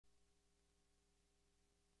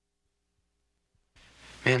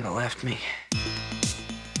Amanda left me.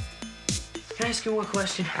 Can I ask you one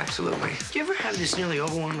question? Absolutely. Do you ever have this nearly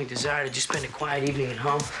overwhelming desire to just spend a quiet evening at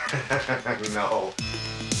home? No.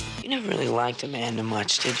 You never really liked Amanda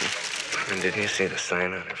much, did you? And did you see the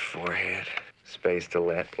sign on her forehead? Space to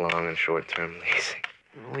let, long and short-term leasing.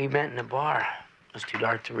 We met in a bar. It was too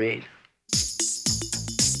dark to read.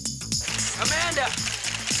 Amanda!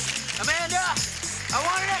 Amanda! I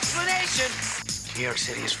want an explanation! New York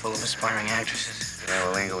City is full of aspiring actresses. Yeah,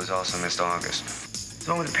 well, Inga was also Miss August.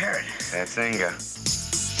 The one with the parrot. That's Inga.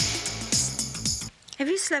 Have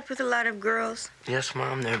you slept with a lot of girls? Yes,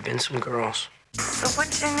 Mom, there have been some girls. So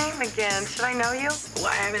what's your name again? Should I know you? Well,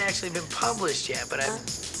 I haven't actually been published yet, but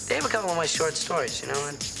they have a couple of my short stories, you know,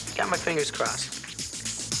 and got my fingers crossed.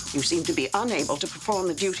 You seem to be unable to perform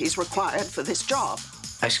the duties required for this job.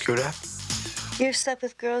 I screwed up? You've slept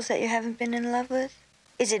with girls that you haven't been in love with?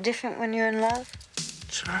 Is it different when you're in love?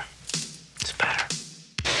 Sure. It's better.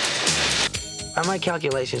 By my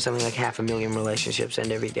calculations, something like 500,000 relationships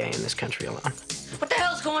end every day in this country alone. What the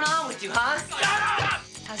hell's going on with you, huh?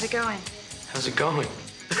 How's it going? How's it going?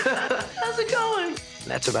 How's it going?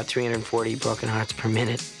 That's about 340 broken hearts per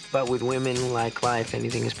minute. But with women, like life,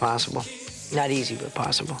 anything is possible. Not easy, but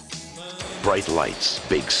possible. Bright Lights,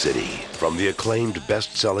 Big City, from the acclaimed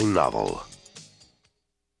best-selling novel,